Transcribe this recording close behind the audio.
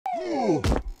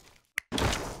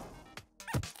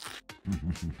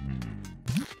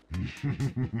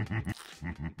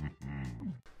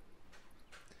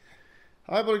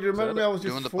Hi, Bulldog. You remember me? I was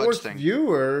your fourth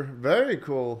viewer. Very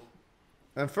cool.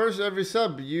 And first, every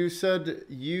sub, you said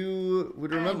you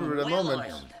would remember the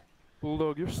moment.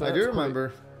 Bulldog, you're sad. I do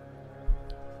remember.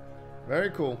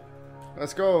 Very cool.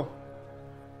 Let's go.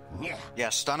 Yeah,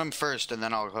 stun him first, and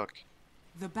then I'll hook.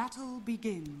 The battle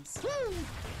begins.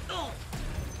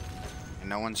 And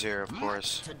no one's here, of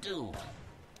course. To do.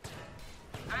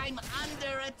 I'm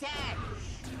under attack.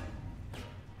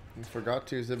 You forgot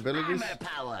to use abilities. Armor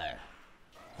power.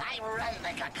 I run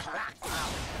like a clock.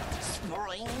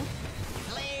 Spring.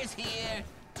 Flares here.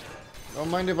 Don't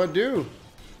mind if I do.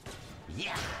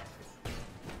 Yeah.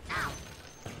 Ow.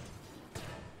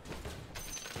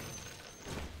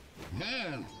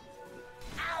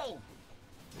 Ow.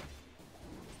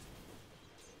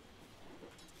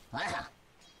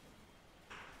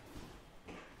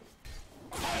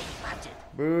 Hey, watch it.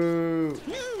 Boo.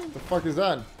 The fuck is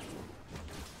that?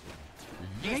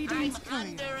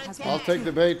 I'll take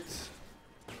the bait.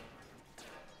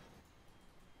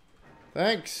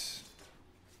 Thanks.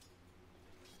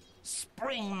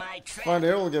 Spring my trap. Fine,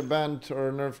 they will get banned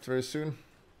or nerfed very soon.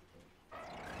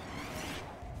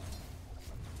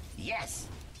 Yes.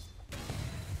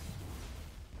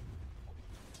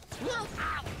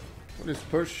 What is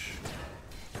push?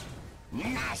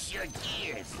 Mash your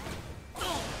gears.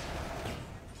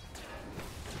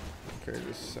 Okay,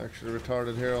 this is actually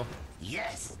retarded hero.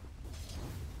 Yes.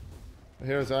 The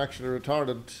hero's actually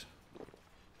retarded.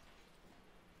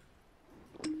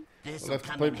 We'll have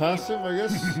to play passive, I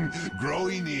guess.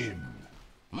 Growing in.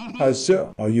 Hi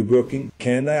sir, are you working?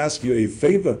 Can I ask you a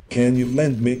favor? Can you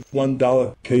lend me $1?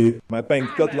 Okay, my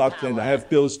bank got locked and I have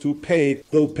bills to pay.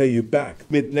 They'll pay you back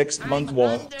mid next month.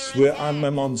 What? Swear on my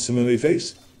mom's smiling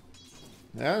face.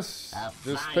 Yes,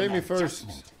 just pay me first.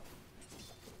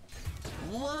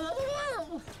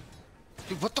 Whoa.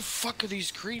 Dude, what the fuck are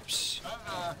these creeps?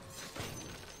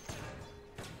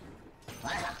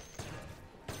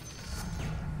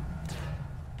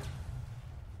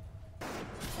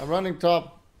 I'm running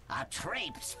top. A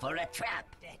traps for a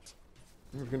trap.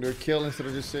 We can do a kill instead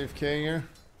of just AFKing here.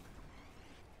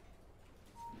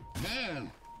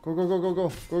 Go, go, go, go, go.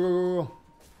 Go, go, go,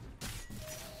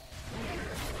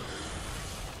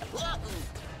 go.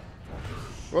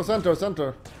 Go center,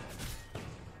 center.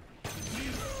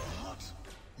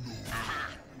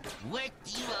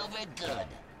 Worked you over good.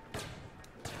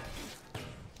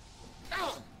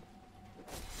 Oh.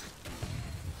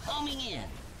 Homing in.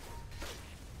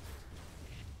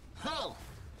 Oh.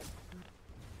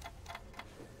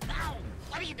 Ow.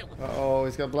 What are you doing? Uh-oh,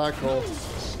 he's got black hole.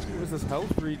 What is this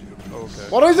health region? Oh, okay.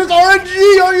 What is this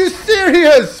RNG? Are you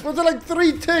serious? Was it like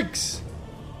 3 ticks?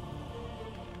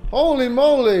 Holy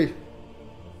moly.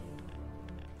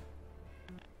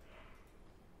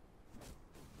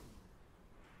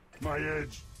 My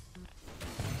edge.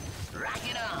 Rock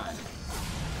it on.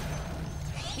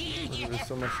 There's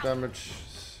so much damage.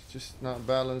 It's just not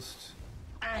balanced.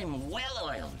 I'm well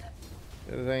oiled.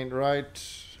 It ain't right.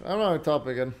 I'm on top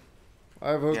again.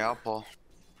 I have hook. Yeah, I'll pull.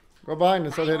 Go behind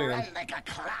and start hitting them. Like a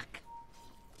clock.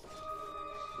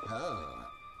 Oh.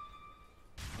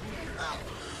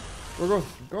 Go, go,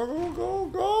 go, go, go,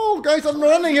 go! Guys, I'm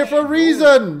running here for a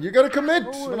reason! You gotta commit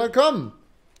when I come!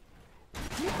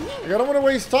 I don't wanna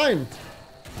waste time!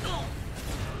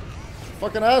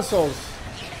 Fucking assholes!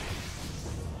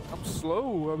 I'm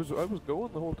slow. I was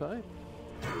going the whole time.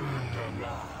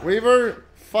 Weaver,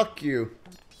 fuck you.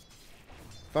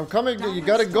 If I'm coming, you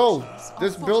gotta go.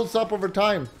 This builds up over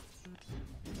time.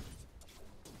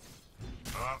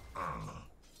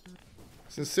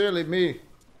 Sincerely, me.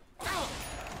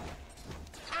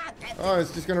 Oh,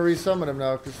 it's just gonna resummon him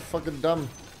now, because fucking dumb.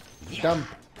 Dumb.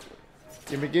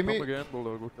 Gimme, gimme. Come again,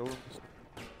 Bulldog. We'll kill him.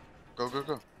 Go, go,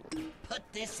 go. Put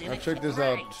this in Now check this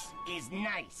out. Is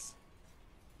nice.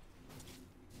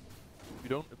 If you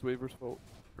don't, it's Waver's fault.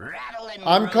 Rattle and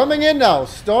I'm roll. coming in now.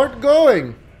 Start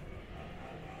going.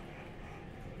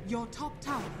 Your top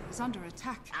tower is under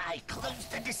attack. I close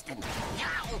the distance.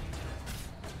 Ow!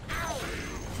 Ow!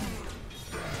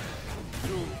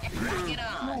 Rock it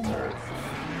on.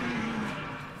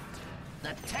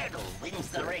 The turtle wins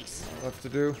the race. What have to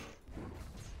do?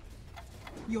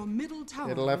 Your middle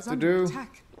tower It'll have is to under do.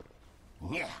 attack.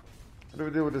 Yeah. What do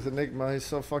we do with this Enigma? He's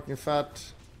so fucking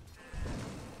fat.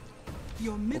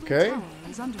 Your middle Okay. tower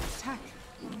is under attack.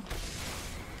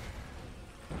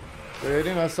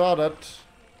 Waiting, I saw that.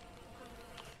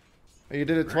 Oh, you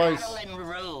did it twice. Rattle and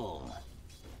roll.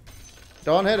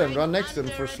 Don't hit him, run next to him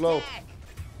for slow. Attack.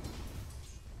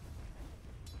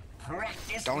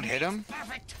 Practice Don't hit him?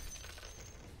 Perfect.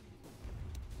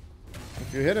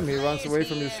 If you hit him, he runs away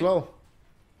from you slow.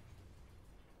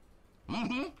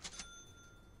 Mm-hmm.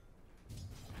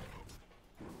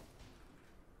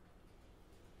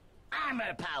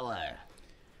 Armor power.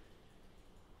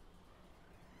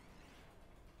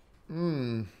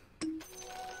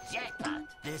 Jackpot.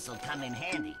 This'll come in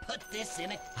handy. Put this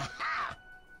in it. Ha-ha!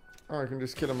 Oh, I can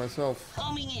just kill him myself.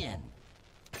 Homing in.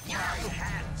 Your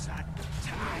hands are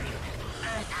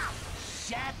tied.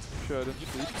 Shut. Shut him.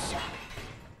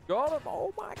 Got him.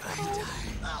 Oh my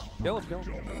god. Kill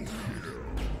him.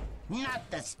 Not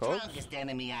the strongest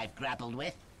enemy I've grappled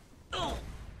with. Oh.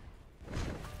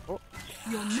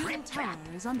 Your middle tower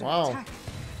is under Wow. attack.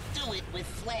 Do it with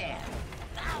flair.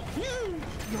 Ow.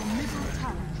 Your middle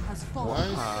tower has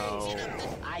fallen. Nice.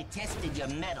 I tested your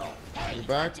metal. Hey, You're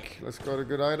back. Let's go to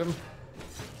good item.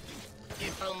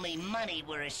 if only money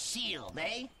were a shield,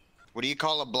 eh? What do you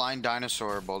call a blind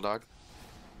dinosaur, Bulldog?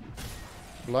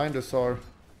 Blindosaur.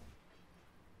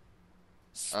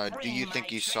 Do you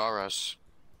think you saw us?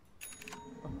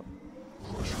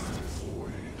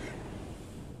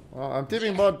 Well, I'm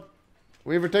tipping bot.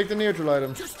 Weaver, take the neutral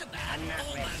item. I'm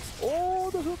not ready. Oh,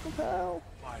 the hook of hell.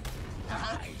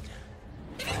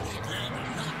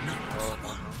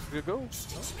 Here you go.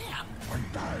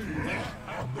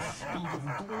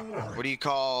 What do you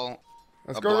call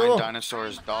Let's a go, blind go.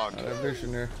 dinosaur's dog? I have vision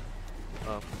here.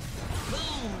 Boom,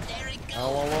 there it goes.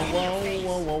 Whoa,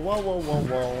 whoa, whoa, whoa, whoa, whoa,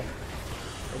 whoa.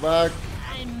 Go back.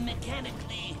 I'm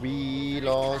mechanically. We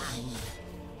lost.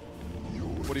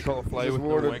 What do you call a fly Just with no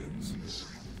warded. wings?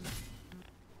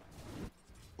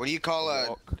 What do you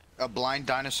call a blind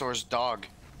dinosaur's dog?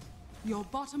 Your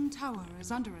bottom tower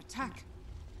is under attack.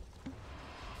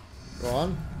 Go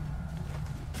on.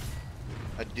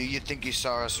 Do you think you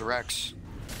saw us, Rex?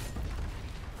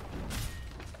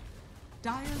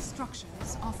 Dire's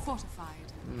structures are fortified.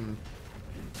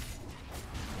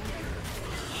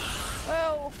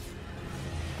 Hell.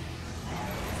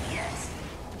 Yes.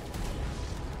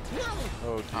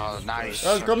 Oh, Oh, nice.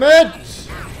 Let's commit!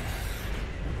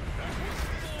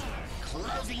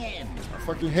 Closing in. I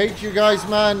fucking hate you guys,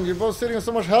 man. You're both sitting on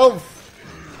so much health.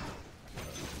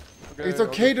 It's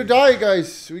okay to die,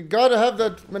 guys. We gotta have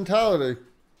that mentality.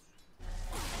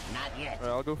 Not yet. Alright,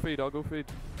 I'll go feed. I'll go feed.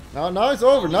 Now it's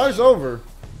over. Now it's over.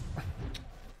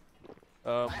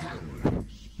 I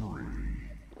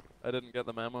didn't get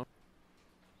the memo.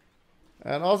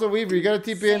 And also, Weaver, you gotta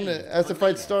TP in as the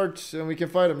fight starts, and we can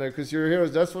fight him there, because you're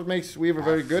heroes. That's what makes Weaver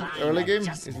very good early game.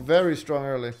 He's very strong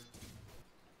early.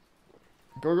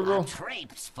 Go, go, go.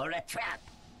 Traps for a trap.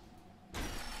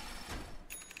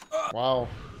 Wow.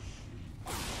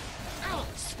 Oh,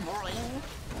 spring.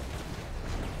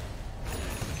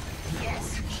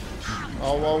 Yes.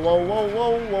 Oh, whoa, whoa, whoa,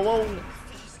 whoa, whoa, whoa.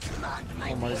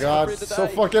 Oh my god, afraid to so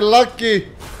die. fucking lucky.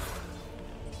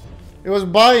 It was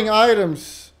buying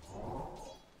items.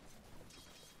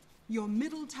 Your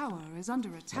middle tower is under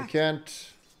I attack.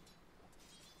 can't.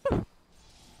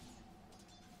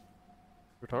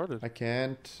 Retarded. I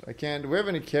can't. Do we have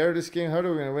any care this game? How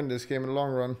are we gonna win this game in the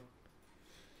long run?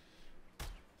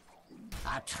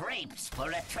 A traps for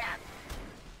a trap.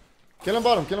 Kill him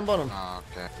bottom, kill him bottom. Oh,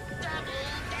 okay. Double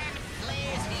that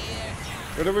flares here.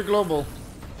 Where do we global?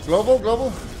 Global,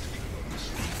 global?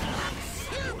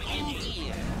 In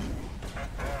here.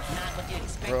 Not what you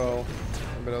expect. Bro,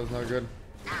 I bet that was not good.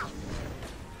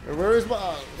 Where is my...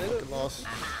 Oh, fucking lost.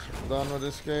 Done with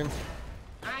this game.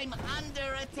 I'm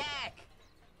under attack.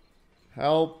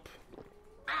 Help.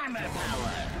 Armor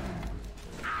power.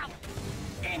 Ow.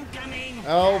 Incoming.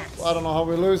 Help. I don't know how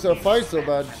we lose a fight so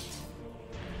bad.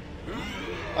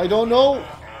 I don't know.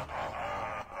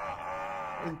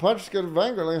 Punch got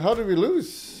Vanguard. Like, how did we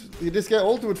lose? Did this guy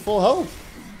ult with full health?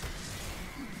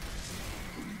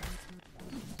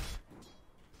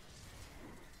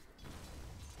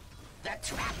 The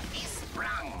trap is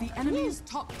sprung. The enemy's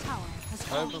top tower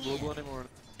has I have no fallen. global anymore.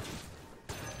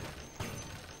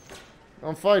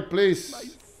 Don't fight,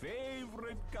 please.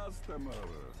 Favorite customer.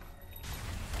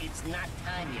 It's not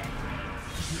time yet.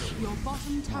 Your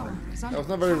bottom tower is That under was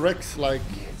not very Rex-like.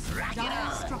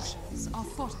 Dire's structures are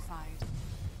fortified.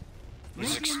 He's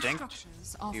Radiant extinct.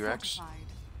 structures are T-Rex. fortified.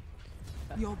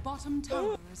 Your bottom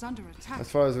tower is under attack. As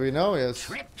far as we know, yes.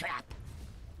 Trip trap.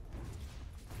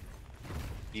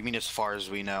 You mean as far as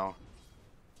we know?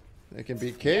 They can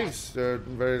be caves. They're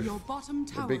very... Your bottom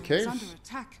tower big is caves. under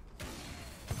attack.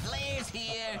 Flares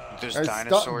here. There's Guys, stop.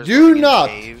 dinosaurs Do living in not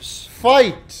caves.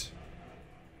 fight.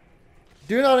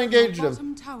 Do not engage Your them.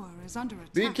 bottom tower is under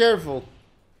attack. Be careful.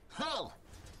 Ho.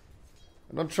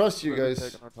 I don't trust you guys.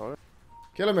 Taking our tower.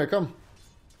 Kill him here, come.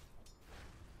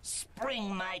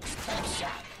 Spring my tough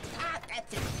shot. Ah,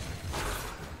 that's it.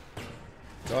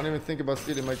 Don't even think about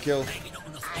stealing my kill.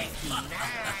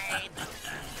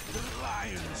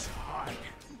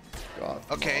 God,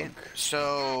 Okay, dog.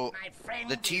 so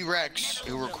the T-Rex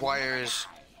who requires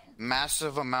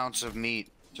massive amounts of meat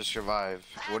to survive.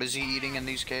 What is he eating in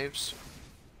these caves?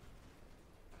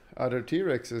 Other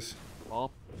T-Rexes. Mom.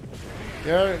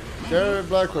 They're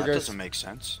Blackwell, That guys. doesn't make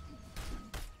sense.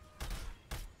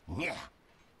 Yeah.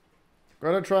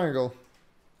 Got a triangle.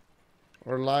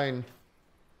 Or line.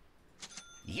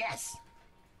 Yes.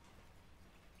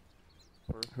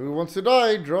 Who wants to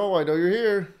die? Draw, I know you're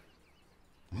here.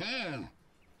 Hmm.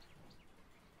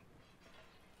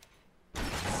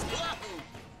 Whoa.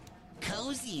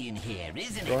 Cozy in here,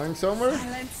 isn't it? Going somewhere?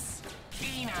 Silence.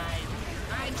 Keen-eyed.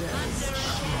 I'm under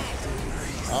attack.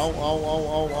 Ow, ow, ow,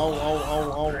 ow, ow, ow,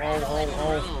 ow, ow, ow,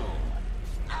 ow,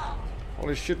 ow.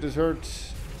 Holy shit, this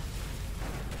hurts.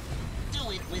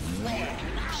 Do it with flair.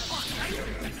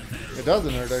 It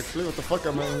doesn't hurt actually. What the fuck?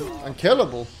 I'm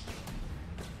unkillable.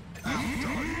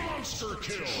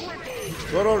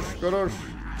 Go Dorf, go Dorf.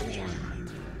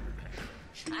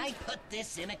 I put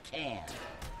this in a can.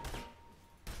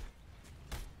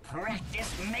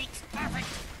 Practice makes perfect.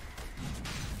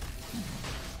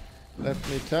 Let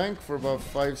me tank for about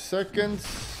 5 seconds.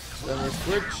 Then we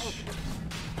switch.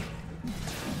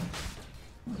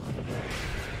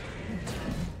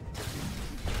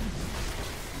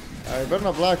 I better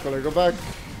not Blackwell. Go back.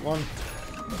 One.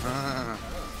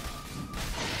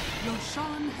 Your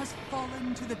Shan has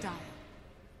fallen to the dire.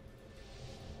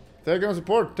 Take on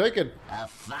support. Take it. A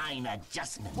fine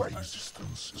adjustment.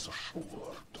 Resistance is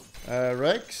assured.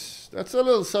 Rex. That's a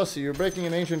little sussy. You're breaking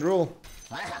an ancient rule.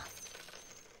 Ah,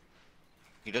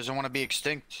 He doesn't want to be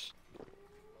extinct.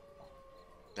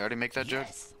 They already make that joke?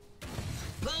 yes.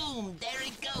 Boom, there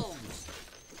it goes.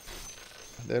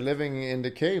 They're living in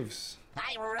the caves.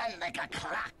 I run like a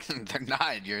clock. They're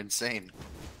not. You're insane.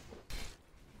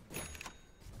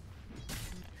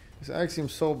 This act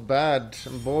seems so bad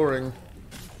and boring.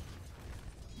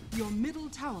 Your middle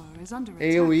tower is under attack.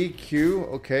 AoE Q,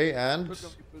 okay, and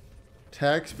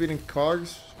attack speed and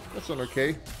cogs. That's not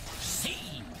okay.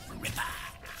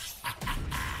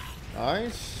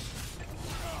 Nice.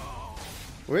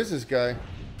 Who is this guy?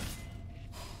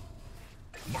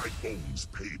 My bones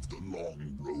paved the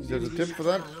long road. Is there a tip for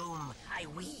that? Bloom, I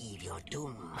weave your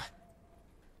doom.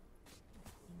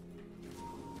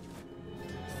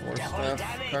 Four Double staff,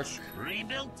 damage, cock.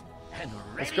 rebuilt, and ready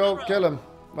Let's to go, roll. kill him.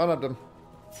 One of them.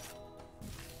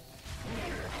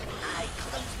 I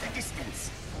close the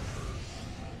distance.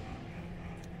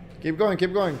 Keep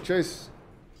going, chase.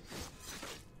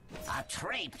 A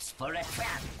traps for a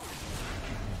trap.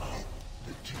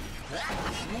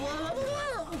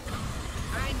 Whoa.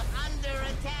 I'm under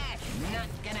attack. Not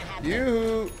gonna happen.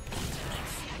 You.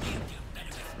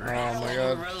 Oh my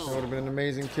god, that would have been an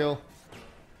amazing kill.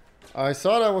 I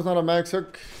saw that was not a max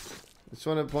hook. Just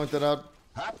want to point that out.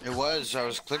 Up It was. I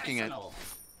was clicking it. arsenal.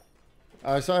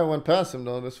 I saw I went past him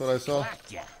though. That's what I saw.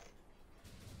 Clocked ya.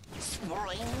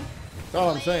 Spring. That's all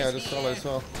I'm saying. I just saw what I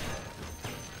saw.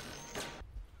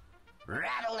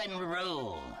 Rattle and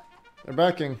roll. They're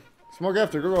backing. Smoke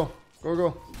after. Go.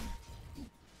 Go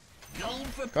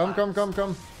for Come.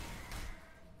 parts.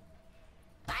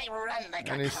 I run like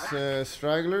Any a clock.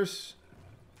 stragglers?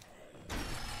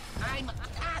 I'm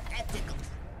that tickled.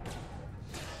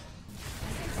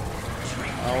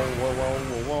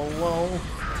 Oh,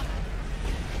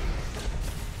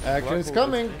 whoa. Action's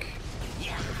coming.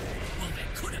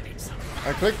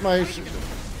 I clicked my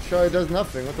show, it does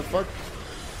nothing. What the fuck?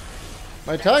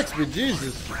 My attack speed,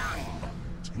 Jesus.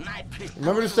 My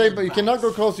Remember to stay, but you cannot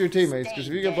go close to your teammates, because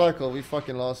if you get black hole, we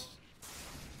fucking lost.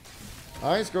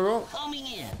 Nice, go. Coming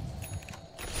in.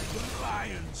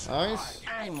 Nice.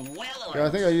 I'm well Yeah, I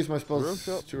think I used my spells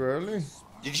too early.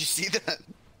 Did you see that?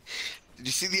 Did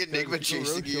you see the Enigma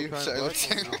chasing you?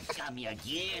 Come your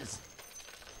gears.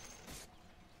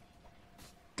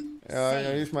 Yeah,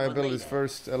 I used my abilities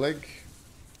first. A leg.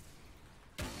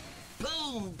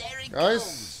 Boom, there it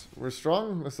Guys, we're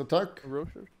strong. Let's attack.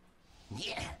 Rocher. goes.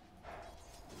 Yeah.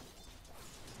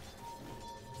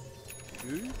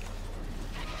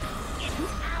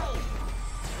 Ow.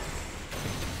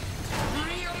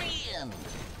 Reel me in.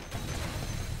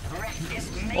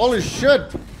 Practice makes Holy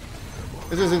shit!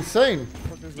 This is insane.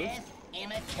 death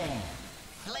in a can.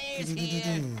 Flares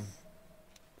here.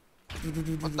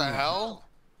 What the hell?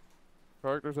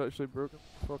 Character's actually broken.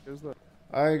 What the fuck is that?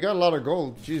 I got a lot of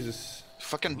gold. Jesus.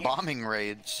 Fucking bombing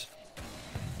raids.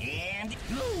 And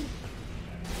move.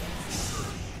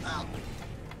 Oh,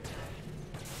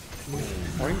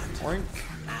 Oink, oink.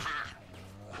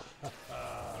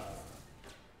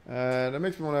 That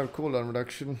makes me want to have cooldown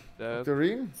reduction.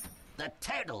 Green. The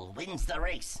turtle wins the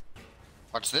race.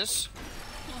 Watch this.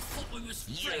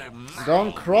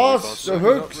 Don't cross the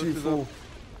hooks, you fool.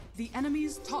 The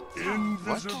enemy's top tower.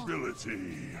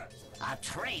 Invisibility. A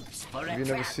traipse for Have a you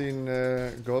never trap. seen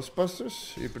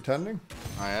Ghostbusters? Are you pretending?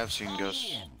 I have seen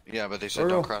ghosts. Yeah, but they said Oh,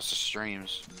 don't no. cross the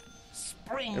streams.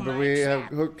 Spring Yeah, my but we have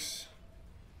trap. hooks.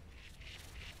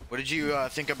 What did you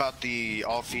think about the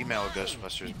all-female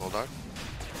Ghostbusters, Bulldog?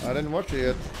 I didn't watch it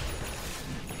yet.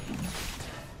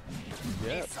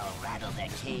 This'll rattle the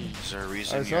cage. Is there a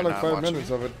reason I you're saw like not 5 watching?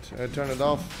 minutes of it. I turned it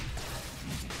off.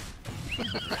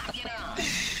 Get on.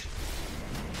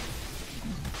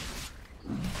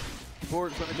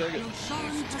 Forward, let me take it.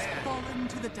 Roshan has fallen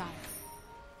to the dire.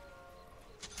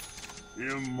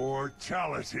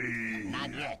 Immortality.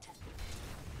 Not yet.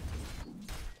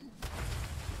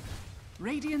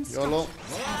 Radiant YOLO.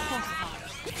 structures are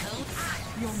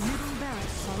fortified. Your middle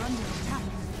barracks are under attack.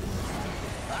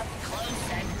 Up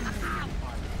close and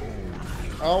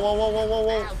Oh, whoa, whoa, whoa, whoa,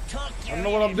 whoa. I'll tuck I your don't know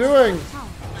what I'm doing. Tower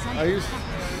is I under used. attack.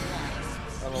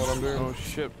 I don't know what I'm doing. Oh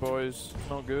shit, boys.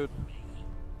 Not good.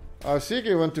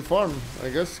 Siki went to farm. I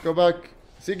guess go back.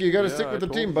 Siki, you gotta Yeah, stick I with the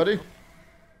told team, you. buddy.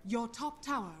 Your top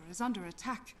tower is under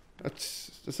attack.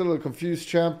 That's just a little confused,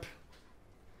 champ.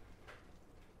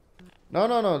 No,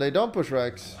 no, no. They don't push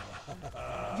Rex.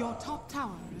 Your top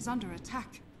tower is under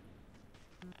attack.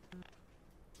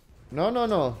 No, no,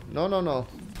 no. No, no, no.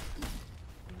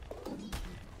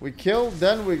 We kill,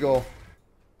 then we go.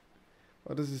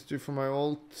 What does this do for my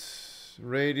ult?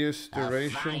 Radius, A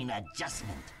duration. fine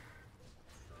adjustment.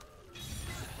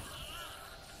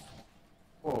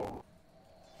 Whoa.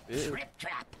 Yeah. Trip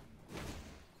trap.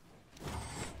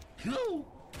 Phew.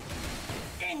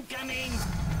 Incoming.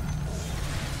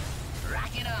 Rock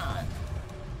it on.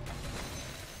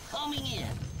 Homing in.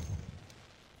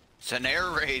 It's an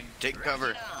air raid. Take cover.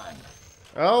 Rock it on.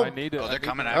 Oh, I need it. Oh, I they're need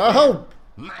coming it. after you.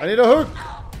 oh! I need a hook.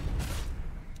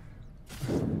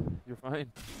 You're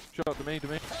fine. Shot to me, to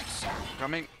me.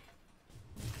 Coming.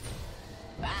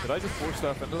 Did I just force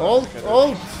stuff into that? Ult, I think I did.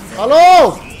 ult.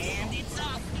 Hello! And it's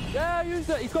off. Yeah, use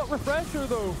that. He's got refresher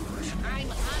though. I'm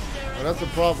under Well, that's a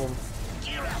problem.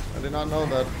 gear up. I did not know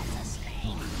that.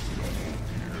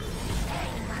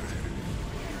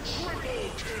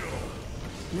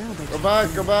 Go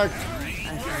back, go back.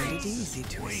 I find it easy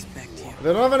to respect you.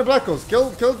 They don't have any black holes.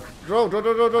 Kill, kill, draw.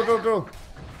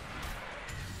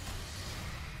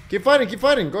 Keep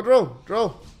fighting, go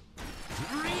draw.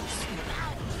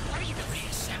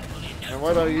 And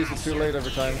why do I use it too late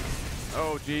every time?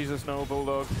 Oh Jesus, no,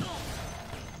 Bulldog.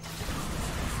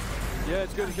 Yeah,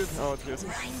 it's good, it's good. Oh, it's good.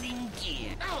 Grinding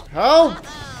gear. How?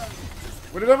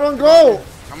 Where did everyone go?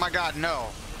 Oh my god, no.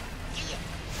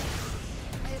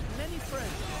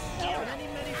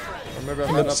 Or maybe I'm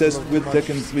I'm not obsessed up with much.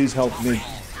 Tekken, please help me.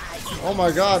 Oh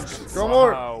my god, go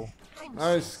more. Wow.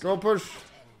 Nice, go push.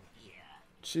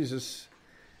 Jesus.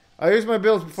 I use my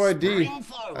builds before I D. Spring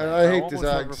forward. I hate almost this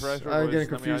had axe. refresher, I'm boys. getting Then we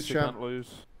confused, actually champ. can't lose.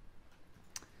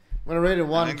 When I rated I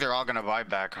one. think they're all gonna buy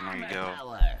back when we go.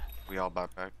 Power. We all buy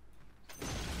back.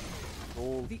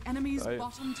 Oh, The enemy's Right.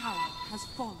 bottom tower has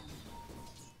fallen.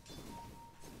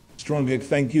 Stronghead,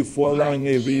 thank you for allowing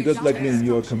a reader like me in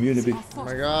your community. Oh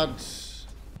my god.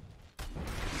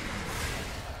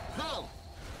 Pull.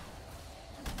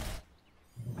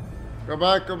 Go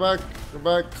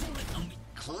back.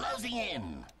 Closing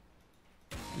in.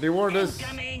 Deward this.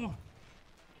 Incoming.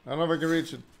 I don't know if I can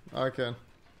reach it. I can.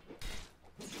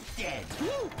 Dead.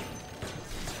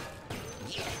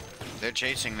 Yeah. They're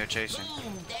chasing. Boom.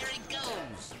 There it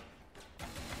goes.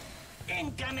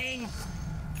 Incoming.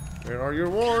 Where are your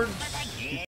wards?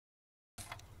 Again.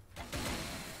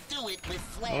 Do it with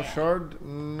No flair. shard?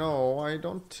 No, I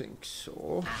don't think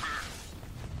so.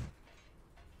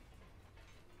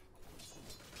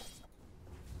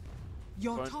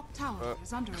 Your Fine. top tower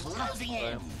is under attack. Closing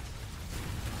in.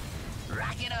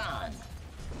 Rock it on.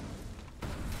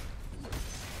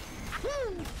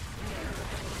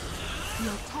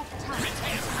 Your top tower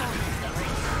has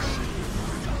fallen.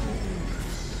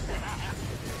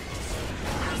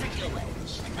 How's it going?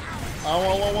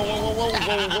 Whoa.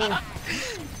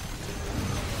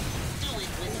 Do it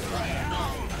with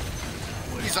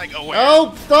flair. He's like, oh,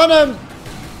 Help! Stun him!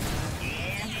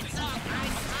 And it's off.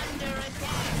 I'm under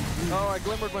attack. oh, I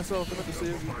glimmered myself. I meant to see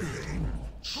it.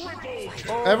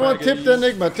 Oh, Everyone Maggie. tip the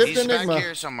Enigma, tip the he's back Enigma.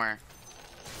 here somewhere.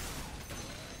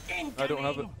 Incoming. I don't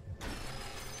have it.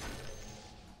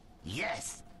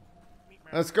 Yes.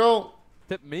 Let's go.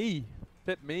 Tip me.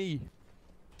 Tip me.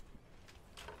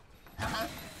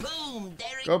 Boom.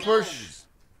 There it Go goes. push.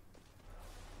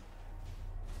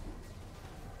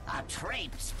 A A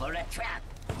traps for a trap.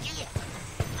 Yeah.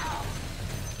 Oh,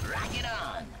 rock it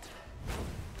on.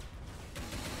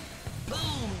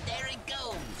 Boom, there it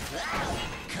goes. Wow,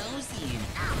 cozy and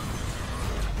out.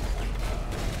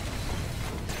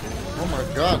 Oh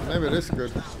my god, maybe it is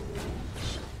good.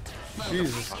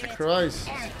 Jesus Christ.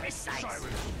 And precise.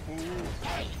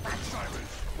 Hey,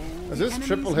 Is this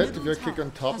triple hit if you kick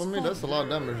on top of me? That's a lot of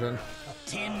damage then.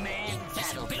 10-man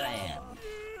battle plan.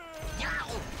 Yow!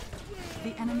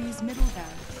 The enemy's middle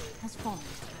barracks has fallen.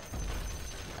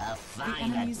 A The fine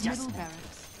enemy's middle adjustment.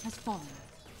 barracks has fallen.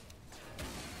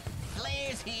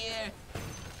 Flares here.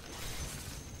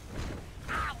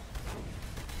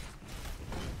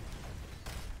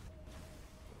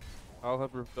 I'll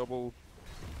have her double.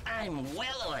 I'm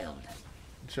well oiled.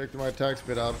 Check my attack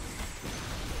speed out.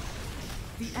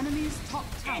 The enemy's top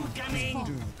tower has Incoming.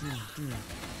 fallen.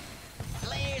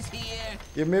 Flares here.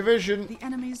 Give me vision. The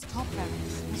enemy's top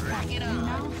barracks has fallen. it We on.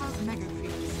 now have mega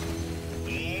creeps.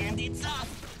 And it's off.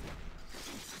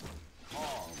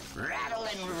 Rattle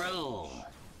and roll.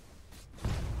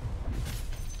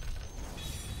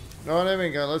 No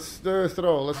naming guy, let's do a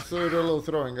throw. Let's do a little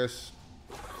throwing, guys.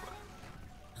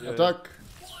 Attack.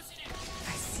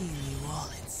 I see you all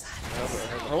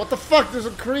inside. Oh, what the fuck? There's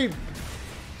a creep.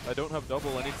 I don't have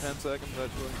double any 10 seconds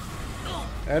actually.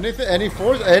 Anything? Any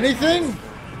force? Anything?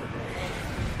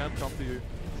 Can't come to you.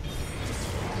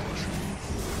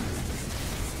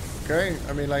 Okay,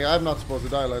 I mean, like, I'm not supposed to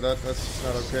die like that. That's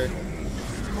not okay.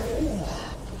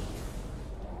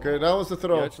 Okay, that was the You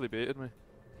throw. actually baited me.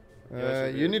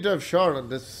 You need to have shard on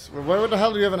this. Why the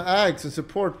hell do you have an axe and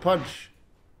support punch?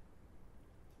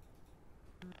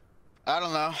 I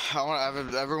don't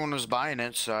know. Everyone was buying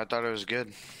it, so I thought it was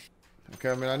good.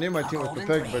 Okay, I mean, I knew my team was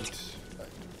prepared, but...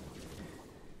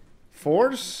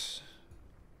 Force?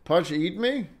 Punch eat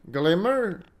me?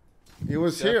 Glimmer? He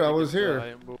was here, I was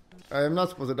here. I am not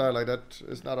supposed to die like that.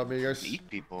 It's not on me, guys. Eat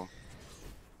people.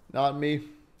 Not me.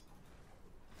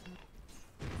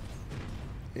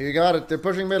 You got it. They're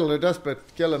pushing middle. They're desperate.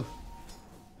 Kill him.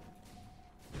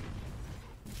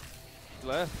 He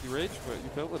left. He rage quit. You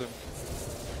felt with him.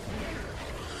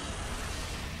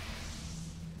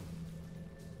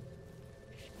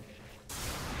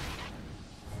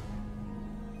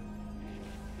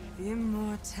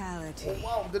 Immortality. Oh,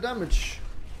 wow, the damage.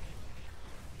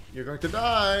 You're going to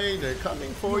die. They're coming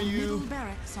for Middle you.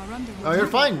 barracks are under Oh, you're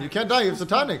attack. fine. You can't die. You have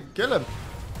Satanic. Kill him.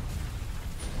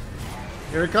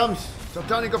 Here it comes.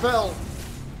 Satanic Appel.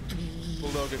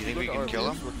 Bulldog, if You think look we at can our kill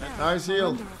base, him? we're kind Nice Are heal.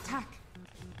 under attack.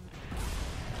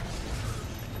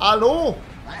 Hello?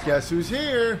 Guess who's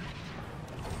here?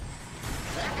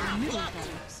 The middle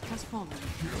barracks has fallen.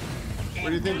 Where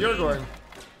do you think you're going?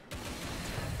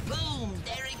 Boom,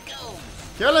 there it goes.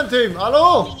 Kill him, team.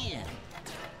 Hello? Coming in.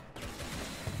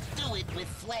 Do it with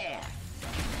flair.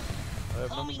 I have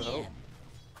nothing Coming to help. in.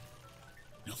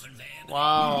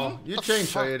 Wow. You changed,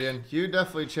 fuck? Aiden. You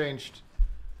definitely changed.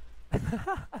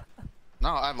 No,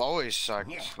 I've always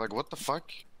sucked. Like, what the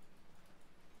fuck?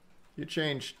 You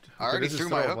changed. I already this is threw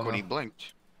my throwable hook when now. he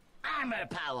blinked. Armor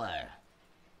power.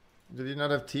 Did you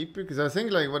not have TP? Because I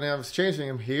think like when I was changing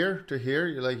him here to here,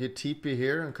 you like you TP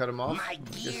here and cut him off. My I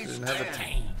guess you gears didn't have it.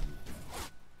 turn.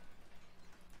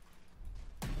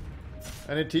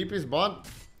 Any TPs bought?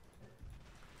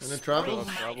 Any travel?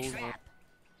 My Travels, trap.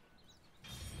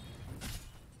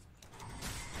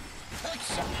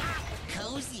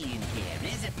 Cozy in here,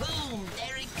 is it? Boom,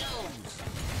 there it goes.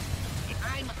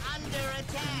 I'm under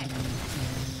attack.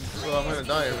 Well, I'm gonna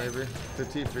die here maybe. To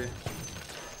TP.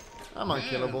 I'm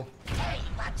unkillable. Hey,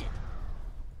 watch it.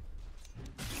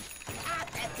 Ah,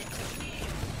 that's it.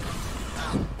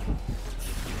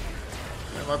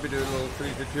 I might be doing a little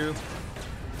 3-2.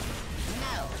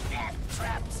 No, that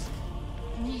traps.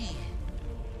 He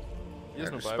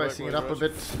has no Just buyback spicing it when up he a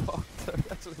bit.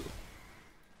 rushes.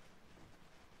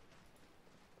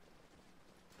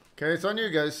 Okay, it's on you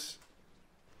guys.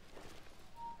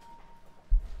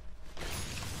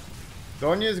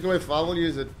 Don't use glyph, I will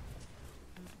use it.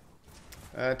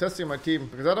 Testing my team,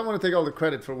 because I don't want to take all the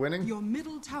credit for winning. Your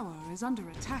middle tower is under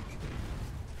attack.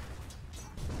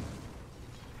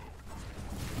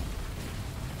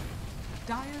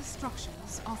 Dire's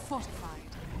structures are fortified.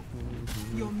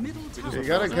 Your middle tower. You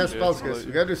gotta is cast under spells, guys.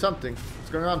 You gotta do something. What's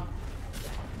going on?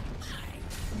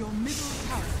 Your middle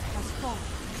tower has fallen.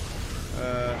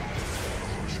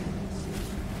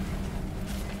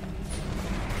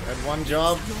 Had one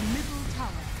job. Your middle tower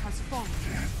has fallen.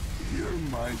 Hear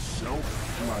myself,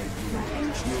 my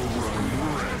children.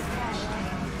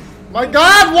 My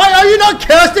god, why are you not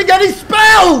casting any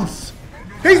spells?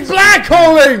 He's black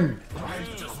holing!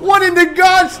 What in the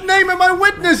god's name am I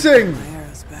witnessing? My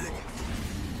arrow's back.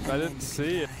 I didn't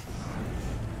see it.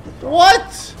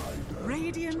 What?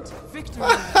 Radiant victory.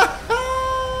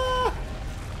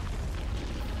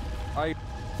 I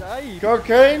died.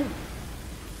 Cocaine.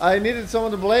 I needed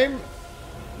someone to blame.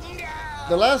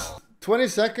 The last 20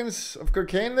 seconds of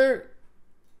cocaine there.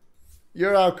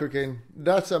 You're out, cocaine.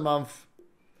 That's a month.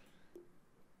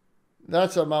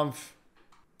 That's a month.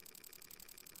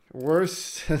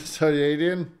 Worse than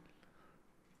Sardiadian.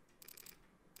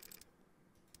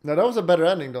 Now that was a better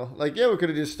ending though. Like, yeah, we could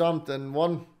have just stomped and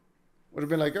won. Would have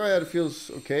been like, oh yeah, it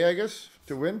feels okay, I guess,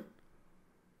 to win.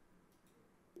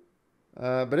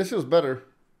 But this feels better.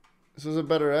 This was a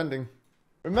better ending.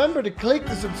 Remember to click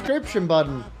the subscription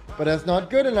button. But that's not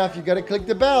good enough. You gotta click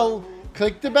the bell.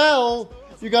 Click the bell.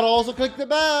 You gotta also click the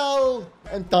bell.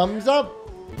 And thumbs up.